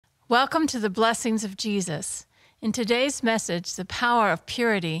Welcome to the Blessings of Jesus. In today's message, The Power of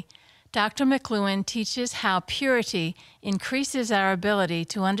Purity, Dr. McLewin teaches how purity increases our ability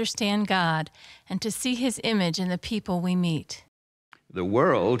to understand God and to see His image in the people we meet. The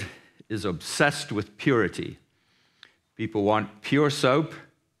world is obsessed with purity. People want pure soap,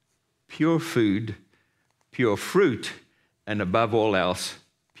 pure food, pure fruit, and above all else,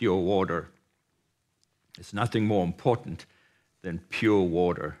 pure water. There's nothing more important than pure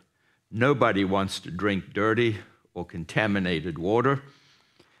water. Nobody wants to drink dirty or contaminated water.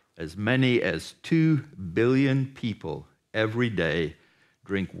 As many as 2 billion people every day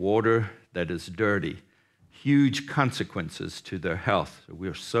drink water that is dirty. Huge consequences to their health. So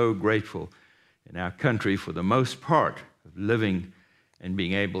we're so grateful in our country for the most part of living and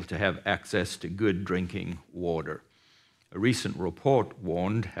being able to have access to good drinking water. A recent report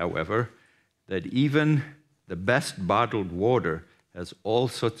warned, however, that even the best bottled water has all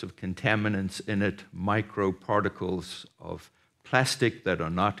sorts of contaminants in it, microparticles of plastic that are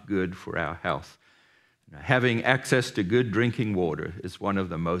not good for our health. Now, having access to good drinking water is one of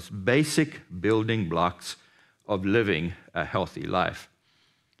the most basic building blocks of living a healthy life.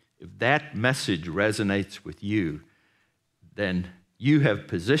 If that message resonates with you, then you have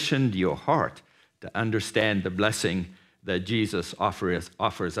positioned your heart to understand the blessing that Jesus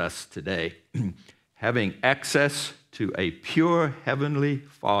offers us today. Having access to a pure heavenly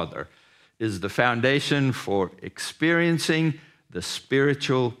Father is the foundation for experiencing the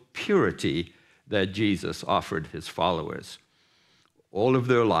spiritual purity that Jesus offered his followers. All of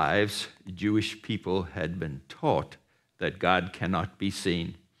their lives, Jewish people had been taught that God cannot be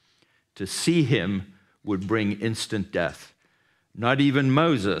seen. To see him would bring instant death. Not even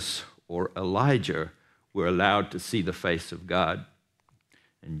Moses or Elijah were allowed to see the face of God.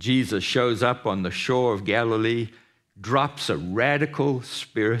 And Jesus shows up on the shore of Galilee, drops a radical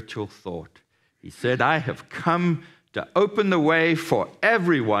spiritual thought. He said, I have come to open the way for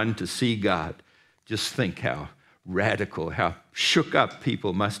everyone to see God. Just think how radical, how shook up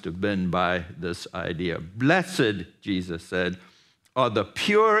people must have been by this idea. Blessed, Jesus said, are the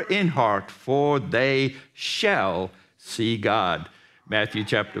pure in heart, for they shall see God. Matthew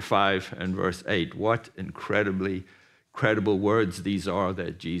chapter 5 and verse 8. What incredibly credible words these are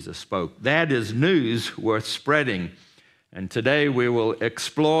that Jesus spoke. That is news worth spreading. And today we will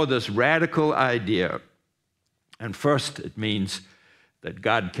explore this radical idea. And first, it means that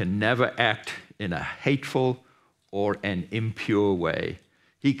God can never act in a hateful or an impure way.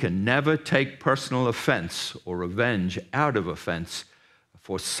 He can never take personal offense or revenge out of offense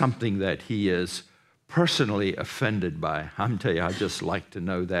for something that he is personally offended by. I'm telling you, I just like to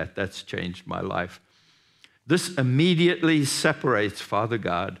know that. That's changed my life. This immediately separates Father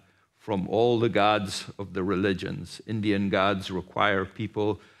God from all the gods of the religions. Indian gods require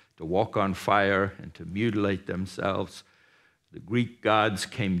people to walk on fire and to mutilate themselves. The Greek gods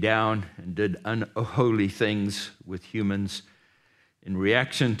came down and did unholy things with humans. In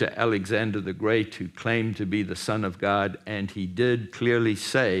reaction to Alexander the Great, who claimed to be the Son of God, and he did clearly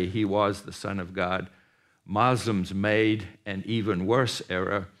say he was the Son of God, Muslims made an even worse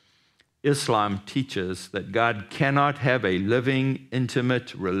error. Islam teaches that God cannot have a living,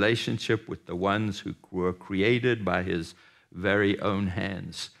 intimate relationship with the ones who were created by his very own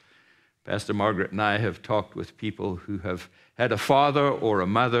hands. Pastor Margaret and I have talked with people who have had a father or a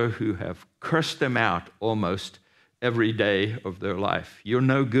mother who have cursed them out almost every day of their life. You're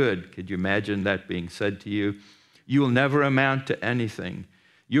no good. Could you imagine that being said to you? You'll never amount to anything.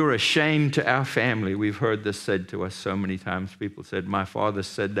 You're a shame to our family. We've heard this said to us so many times. People said, my father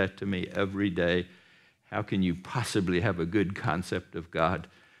said that to me every day. How can you possibly have a good concept of God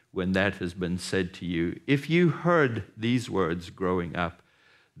when that has been said to you? If you heard these words growing up,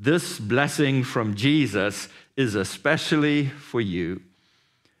 this blessing from Jesus is especially for you.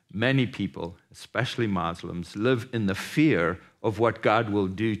 Many people, especially Muslims, live in the fear of what God will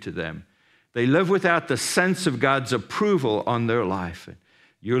do to them. They live without the sense of God's approval on their life.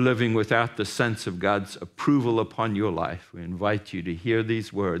 You're living without the sense of God's approval upon your life. We invite you to hear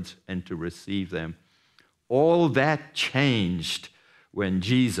these words and to receive them. All that changed when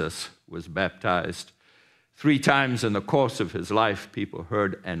Jesus was baptized. 3 times in the course of his life, people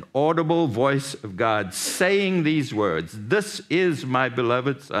heard an audible voice of God saying these words, "This is my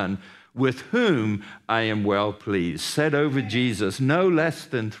beloved Son, with whom I am well pleased," said over Jesus no less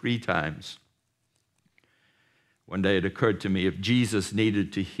than 3 times. One day it occurred to me, if Jesus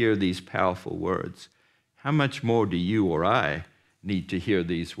needed to hear these powerful words, how much more do you or I need to hear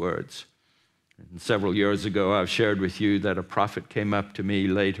these words? And several years ago, I've shared with you that a prophet came up to me,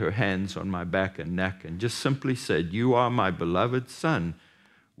 laid her hands on my back and neck, and just simply said, "You are my beloved Son,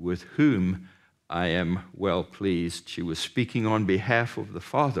 with whom I am well pleased. She was speaking on behalf of the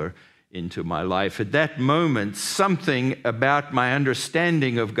Father into my life. At that moment, something about my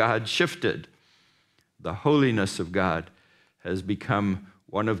understanding of God shifted. The holiness of God has become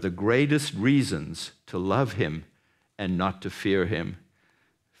one of the greatest reasons to love him and not to fear him.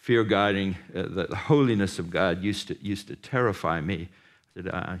 Fear guiding, the holiness of God used to terrify me. I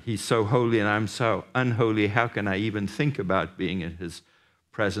said, he's so holy and I'm so unholy. How can I even think about being in his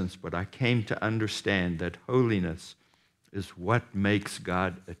presence? But I came to understand that holiness is what makes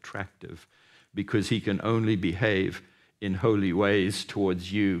God attractive, because he can only behave in holy ways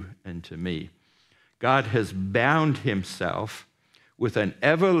towards you and to me. God has bound himself with an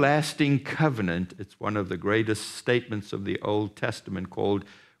everlasting covenant. It's one of the greatest statements of the Old Testament, called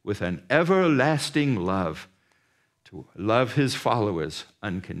with an everlasting love, to love his followers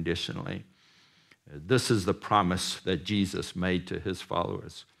unconditionally. This is the promise that Jesus made to his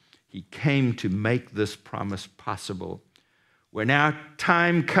followers. He came to make this promise possible. When our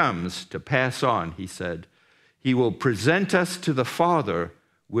time comes to pass on, he said, he will present us to the Father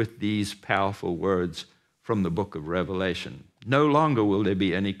with these powerful words from the book of Revelation. No longer will there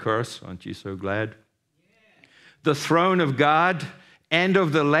be any curse. Aren't you so glad? Yeah. The throne of God and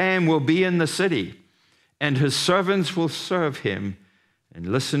of the Lamb will be in the city, and his servants will serve him. And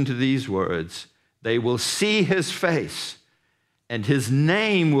listen to these words. They will see his face, and his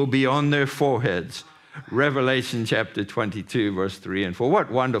name will be on their foreheads. Revelation chapter 22, verse 3 and 4.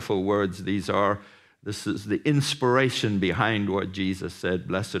 What wonderful words these are. This is the inspiration behind what Jesus said.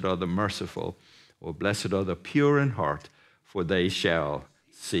 Blessed are the merciful, or blessed are the pure in heart, for they shall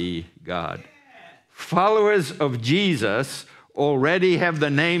see God. Followers of Jesus already have the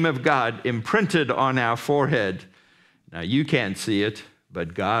name of God imprinted on our forehead. Now, you can't see it,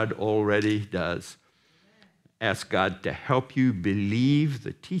 but God already does. Ask God to help you believe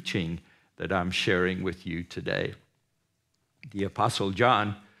the teaching that I'm sharing with you today. The Apostle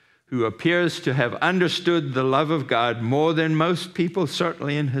John, who appears to have understood the love of God more than most people,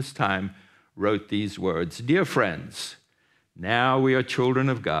 certainly in his time, wrote these words. Dear friends, now we are children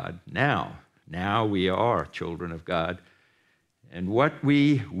of God. Now we are children of God. And what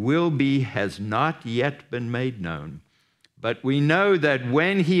we will be has not yet been made known. But we know that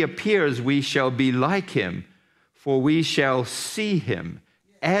when he appears, we shall be like him, for we shall see him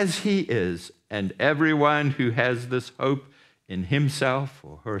as he is. And everyone who has this hope in himself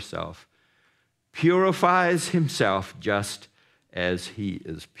or herself purifies himself just as he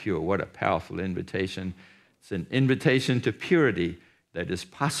is pure. What a powerful invitation. It's an invitation to purity that is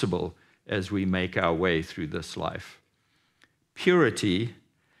possible as we make our way through this life. Purity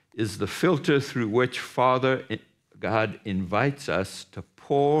is the filter through which Father God invites us to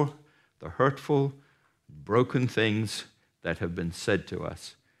pour the hurtful, broken things that have been said to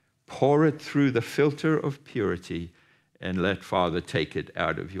us. Pour it through the filter of purity and let Father take it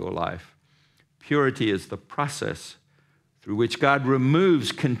out of your life. Purity is the process through which God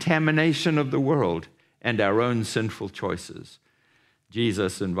removes contamination of the world and our own sinful choices.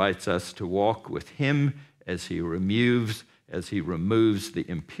 Jesus invites us to walk with him as he removes the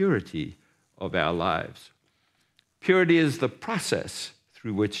impurity of our lives. Purity is the process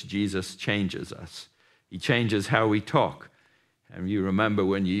through which Jesus changes us. He changes how we talk. And you remember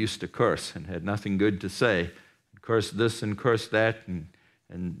when you used to curse and had nothing good to say, curse this and curse that,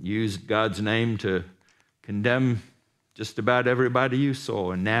 and used God's name to condemn just about everybody you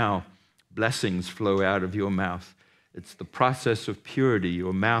saw. And now blessings flow out of your mouth. It's the process of purity.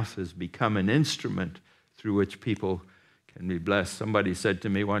 Your mouth has become an instrument through which people can be blessed. Somebody said to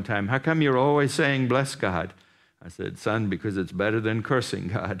me one time, how come you're always saying bless God? I said, son, because it's better than cursing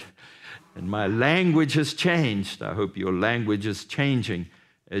God. And my language has changed. I hope your language is changing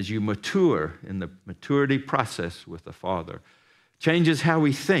as you mature in the maturity process with the Father. Changes how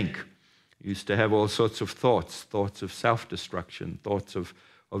we think. We used to have all sorts of thoughts of self-destruction, thoughts of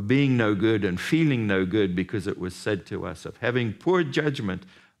being no good and feeling no good because it was said to us, of having poor judgment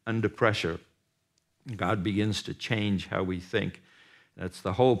under pressure. God begins to change how we think. That's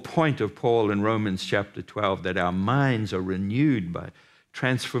the whole point of Paul in Romans chapter 12, that our minds are renewed by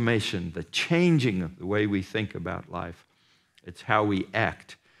transformation, the changing of the way we think about life. It's how we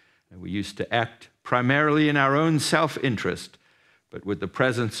act. And we used to act primarily in our own self-interest, but with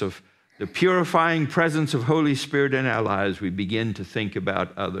the purifying presence of Holy Spirit in our lives, we begin to think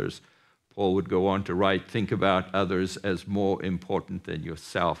about others. Paul would go on to write, think about others as more important than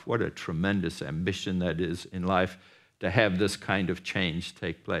yourself. What a tremendous ambition that is in life, to have this kind of change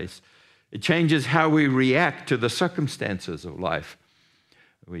take place. It changes how we react to the circumstances of life.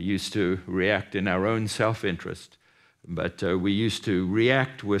 We used to react in our own self-interest. But we used to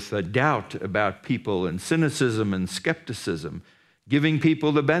react with a doubt about people and cynicism and skepticism. Giving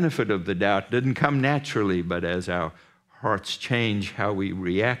people the benefit of the doubt didn't come naturally, but as our hearts change, how we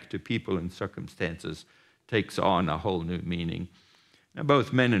react to people and circumstances takes on a whole new meaning. Now,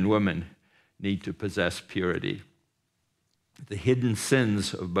 both men and women need to possess purity. The hidden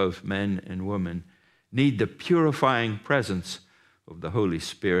sins of both men and women need the purifying presence of the Holy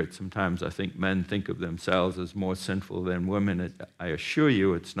Spirit. Sometimes I think men think of themselves as more sinful than women. I assure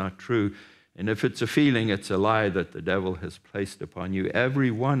you it's not true. And if it's a feeling, it's a lie that the devil has placed upon you. Every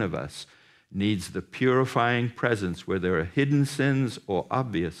one of us needs the purifying presence, where there are hidden sins or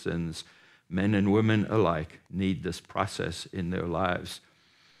obvious sins. Men and women alike need this process in their lives.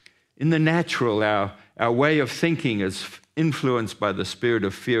 In the natural, our way of thinking is influenced by the spirit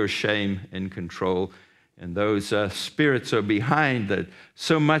of fear, shame, and control. And those spirits are behind that.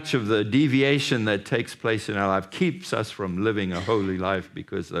 So much of the deviation that takes place in our life keeps us from living a holy life,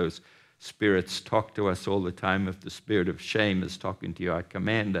 because those spirits talk to us all the time. If the spirit of shame is talking to you, I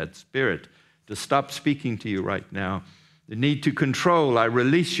command that spirit to stop speaking to you right now. The need to control, I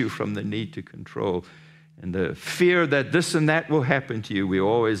release you from the need to control. And the fear that this and that will happen to you, we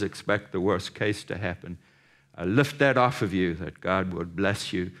always expect the worst case to happen. I lift that off of you, that God would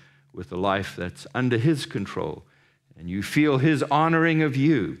bless you with a life that's under His control. And you feel His honoring of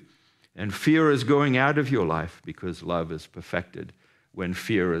you. And fear is going out of your life, because love is perfected. When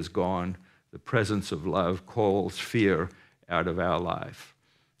fear is gone, the presence of love calls fear out of our life.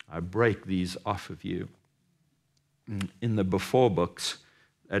 I break these off of you. In the before books,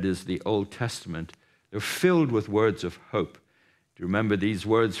 that is the Old Testament, they're filled with words of hope. Do you remember these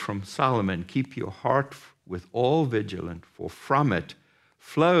words from Solomon? Keep your heart with all vigilance, for from it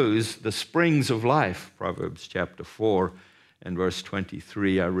flows the springs of life. Proverbs chapter 4 and verse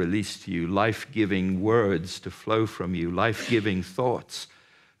 23, I release to you life-giving words to flow from you, life-giving thoughts.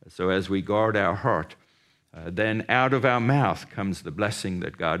 So as we guard our heart, then out of our mouth comes the blessing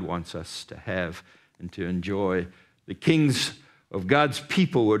that God wants us to have and to enjoy. The kings of God's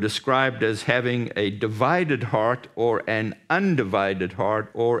people were described as having a divided heart, or an undivided heart,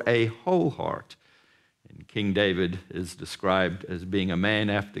 or a whole heart. And King David is described as being a man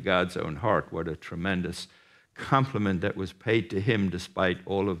after God's own heart. What a tremendous compliment that was paid to him despite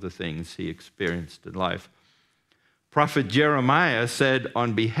all of the things he experienced in life. Prophet Jeremiah said,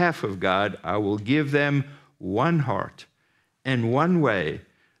 on behalf of God, I will give them one heart and one way,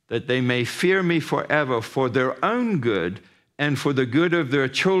 that they may fear me forever, for their own good and for the good of their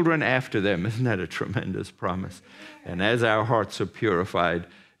children after them. Isn't that a tremendous promise? And as our hearts are purified,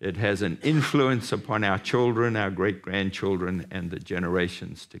 it has an influence upon our children, our great-grandchildren, and the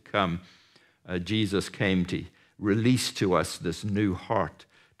generations to come. Jesus came to release to us this new heart,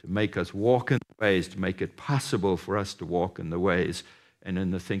 to make us walk in the ways, to make it possible for us to walk in the ways and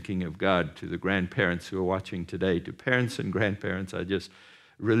in the thinking of God. To the grandparents who are watching today, to parents and grandparents, I just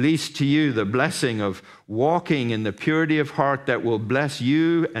release to you the blessing of walking in the purity of heart that will bless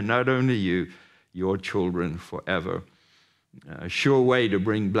you, and not only you, your children forever. A sure way to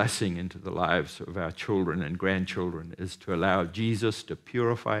bring blessing into the lives of our children and grandchildren is to allow Jesus to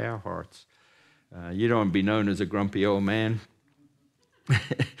purify our hearts. You don't want to be known as a grumpy old man.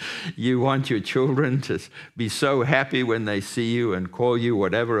 You want your children to be so happy when they see you and call you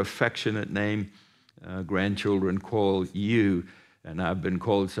whatever affectionate name grandchildren call you. And I've been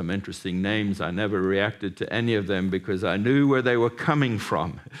called some interesting names. I never reacted to any of them because I knew where they were coming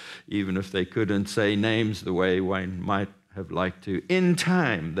from, even if they couldn't say names the way one might have liked to. In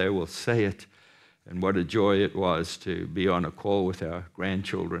time, they will say it. And what a joy it was to be on a call with our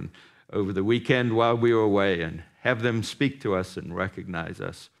grandchildren over the weekend while we were away and have them speak to us and recognize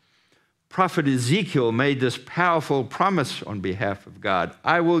us. Prophet Ezekiel made this powerful promise on behalf of God.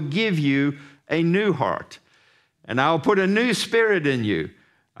 I will give you a new heart, and I'll put a new spirit in you.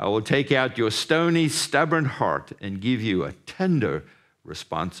 I will take out your stony, stubborn heart and give you a tender,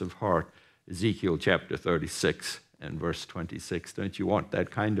 responsive heart. Ezekiel chapter 36 and verse 26. Don't you want that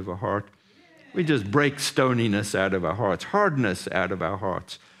kind of a heart? We just break stoniness out of our hearts, hardness out of our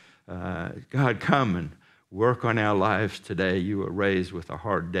hearts. God, come and work on our lives today. You were raised with a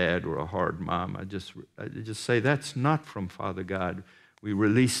hard dad or a hard mom. I just say that's not from Father God. We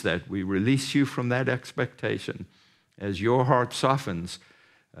release that. We release you from that expectation. As your heart softens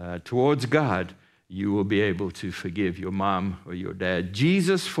towards God, you will be able to forgive your mom or your dad.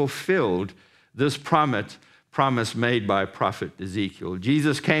 Jesus fulfilled this promise made by prophet Ezekiel.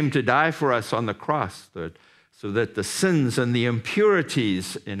 Jesus came to die for us on the cross so that the sins and the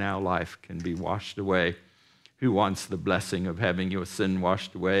impurities in our life can be washed away. Who wants the blessing of having your sin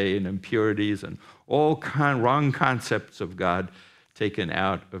washed away and impurities and all wrong concepts of God taken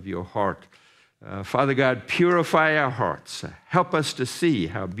out of your heart? Father God, purify our hearts. Help us to see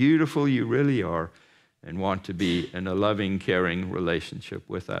how beautiful you really are and want to be in a loving, caring relationship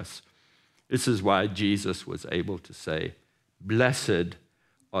with us. This is why Jesus was able to say, "Blessed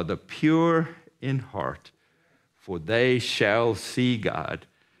are the pure in heart, for they shall see God."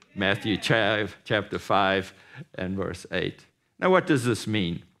 Matthew chapter 5 and verse 8. Now, what does this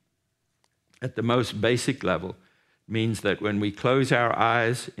mean? At the most basic level, it means that when we close our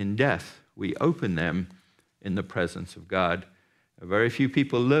eyes in death, we open them in the presence of God. Very few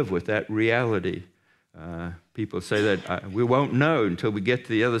people live with that reality. People say that we won't know until we get to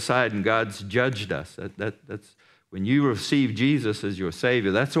the other side and God's judged us. That's when you receive Jesus as your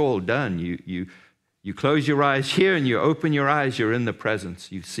Savior, that's all done. You close your eyes here and you open your eyes, you're in the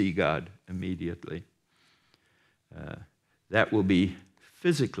presence. You see God immediately. That will be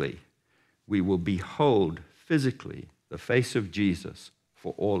physically. We will behold physically the face of Jesus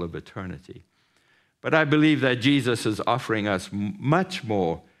for all of eternity. But I believe that Jesus is offering us much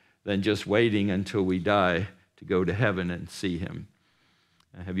more than just waiting until we die to go to heaven and see him.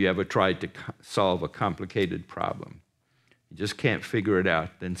 Have you ever tried to solve a complicated problem? You just can't figure it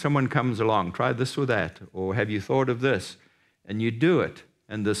out. Then someone comes along, try this or that, or have you thought of this? And you do it,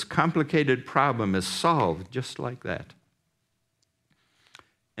 and this complicated problem is solved just like that.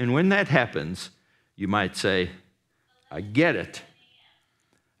 And when that happens, you might say, I get it.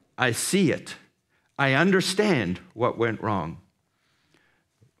 I see it. I understand what went wrong.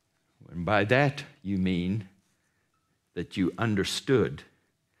 And by that, you mean that you understood.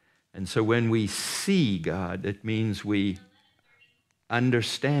 And so when we see God, it means we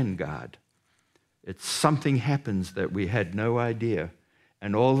understand God. It's something happens that we had no idea.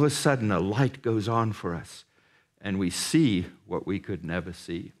 And all of a sudden, a light goes on for us. And we see what we could never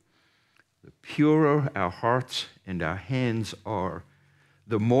see. The purer our hearts and our hands are,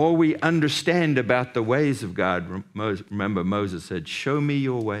 the more we understand about the ways of God. Remember, Moses said, show me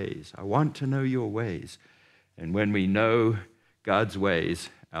your ways. I want to know your ways. And when we know God's ways,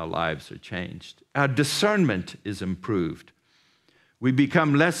 our lives are changed. Our discernment is improved. We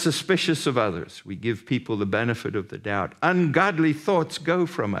become less suspicious of others. We give people the benefit of the doubt. Ungodly thoughts go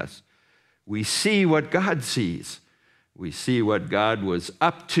from us. We see what God sees. We see what God was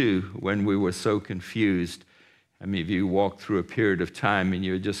up to when we were so confused. How many of you walked through a period of time and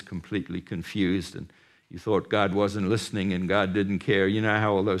you were just completely confused and you thought God wasn't listening and God didn't care? You know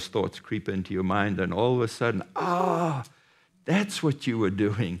how all those thoughts creep into your mind, and all of a sudden, that's what you were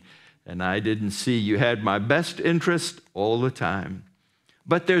doing. And I didn't see. You had my best interest all the time.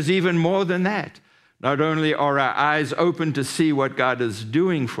 But there's even more than that. Not only are our eyes open to see what God is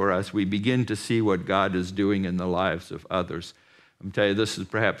doing for us, we begin to see what God is doing in the lives of others. I'm telling you, this is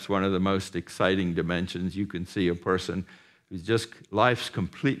perhaps one of the most exciting dimensions. You can see a person who's just, life's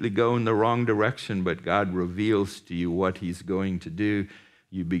completely going the wrong direction, but God reveals to you what he's going to do.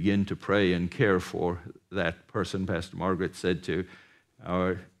 You begin to pray and care for that person. Pastor Margaret said to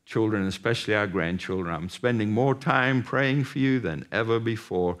our children, especially our grandchildren, I'm spending more time praying for you than ever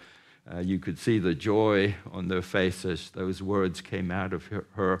before. You could see the joy on their faces. Those words came out of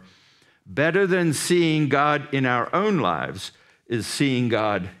her. Better than seeing God in our own lives is seeing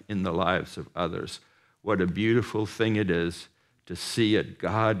God in the lives of others. What a beautiful thing it is to see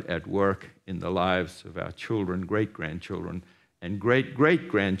God at work in the lives of our children, great-grandchildren, and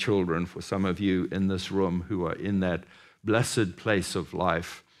great-great-grandchildren for some of you in this room who are in that blessed place of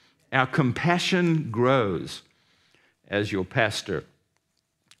life. Our compassion grows. As your pastor,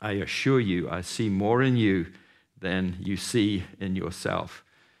 I assure you, I see more in you than you see in yourself.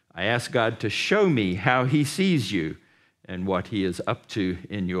 I ask God to show me how he sees you and what he is up to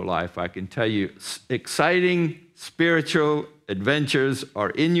in your life. I can tell you, exciting spiritual adventures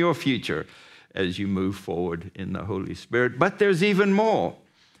are in your future as you move forward in the Holy Spirit. But there's even more.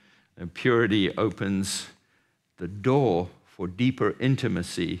 And purity opens the door for deeper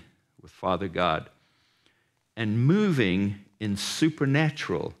intimacy with Father God. And moving in the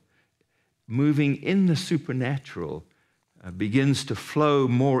supernatural begins to flow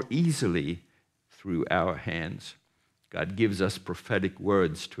more easily through our hands. God gives us prophetic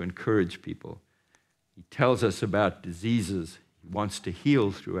words to encourage people. He tells us about diseases he wants to heal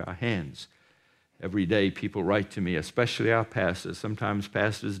through our hands. Every day people write to me, especially our pastors. Sometimes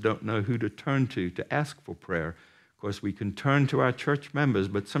pastors don't know who to turn to ask for prayer. Of course, we can turn to our church members,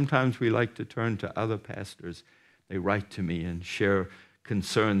 but sometimes we like to turn to other pastors. They write to me and share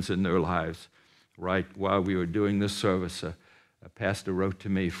concerns in their lives. Right while we were doing this service, a pastor wrote to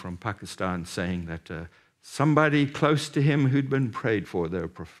me from Pakistan saying that Somebody close to him who'd been prayed for,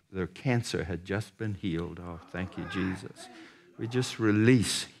 their cancer had just been healed. Oh, thank you, Jesus. We just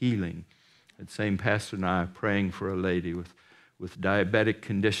release healing. That same pastor and I are praying for a lady with diabetic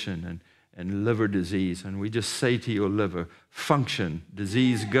condition and liver disease. And we just say to your liver, function,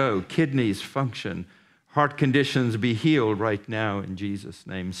 disease go, kidneys function, heart conditions be healed right now in Jesus'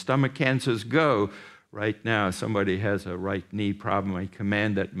 name. Stomach cancers go right now. Somebody has a right knee problem. I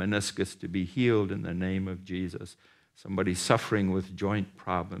command that meniscus to be healed in the name of Jesus. Somebody suffering with joint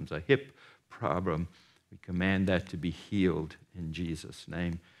problems, a hip problem, we command that to be healed in Jesus'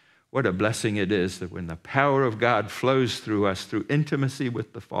 name. What a blessing it is that when the power of God flows through us, through intimacy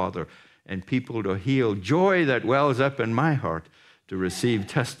with the Father, and people are healed, joy that wells up in my heart to receive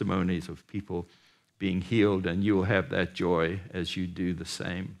testimonies of people being healed, and you will have that joy as you do the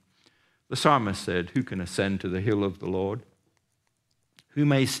same. The psalmist said, "Who can ascend to the hill of the Lord? Who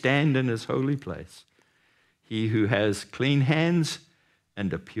may stand in his holy place? He who has clean hands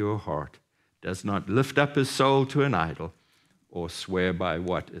and a pure heart, does not lift up his soul to an idol or swear by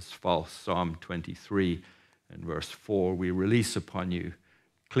what is false." Psalm 23 and verse 4, we release upon you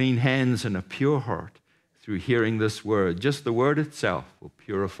clean hands and a pure heart through hearing this word. Just the word itself will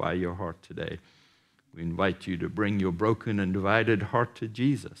purify your heart today. We invite you to bring your broken and divided heart to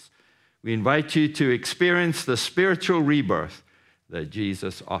Jesus. We invite you to experience the spiritual rebirth that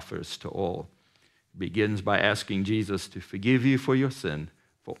Jesus offers to all. It begins by asking Jesus to forgive you for your sin,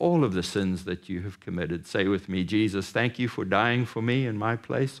 for all of the sins that you have committed. Say with me, "Jesus, thank you for dying for me in my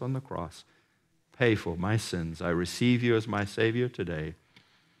place on the cross. Pay for my sins. I receive you as my Savior today.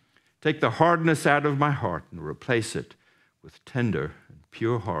 Take the hardness out of my heart and replace it with tender and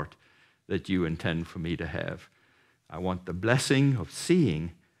pure heart that you intend for me to have. I want the blessing of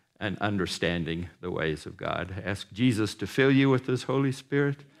seeing and understanding the ways of God." Ask Jesus to fill you with his Holy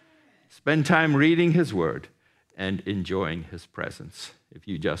Spirit. Spend time reading his word and enjoying his presence. If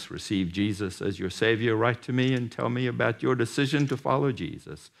you just received Jesus as your Savior, write to me and tell me about your decision to follow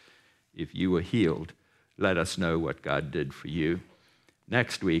Jesus. If you were healed, let us know what God did for you.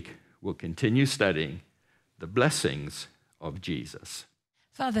 Next week, we'll continue studying the blessings of Jesus.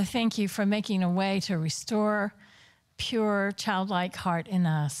 Father, thank you for making a way to restore pure, childlike heart in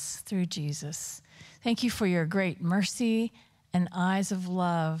us through Jesus. Thank you for your great mercy and eyes of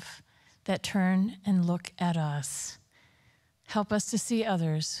love that turn and look at us. Help us to see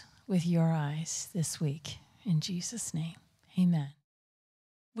others with your eyes this week. In Jesus' name, amen.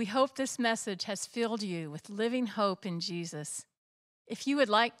 We hope this message has filled you with living hope in Jesus. If you would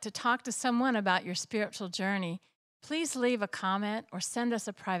like to talk to someone about your spiritual journey, please leave a comment or send us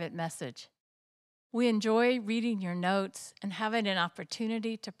a private message. We enjoy reading your notes and having an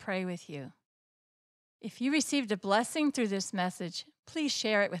opportunity to pray with you. If you received a blessing through this message, please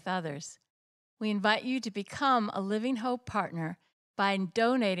share it with others. We invite you to become a Living Hope partner by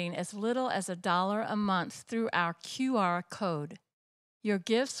donating as little as $1 a month through our QR code. Your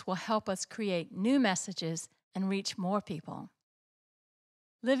gifts will help us create new messages and reach more people.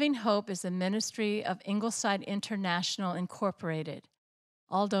 Living Hope is a ministry of Ingleside International Incorporated.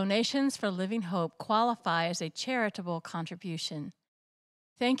 All donations for Living Hope qualify as a charitable contribution.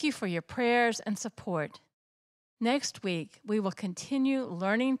 Thank you for your prayers and support. Next week, we will continue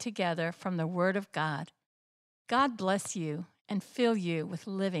learning together from the Word of God. God bless you and fill you with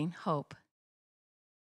living hope.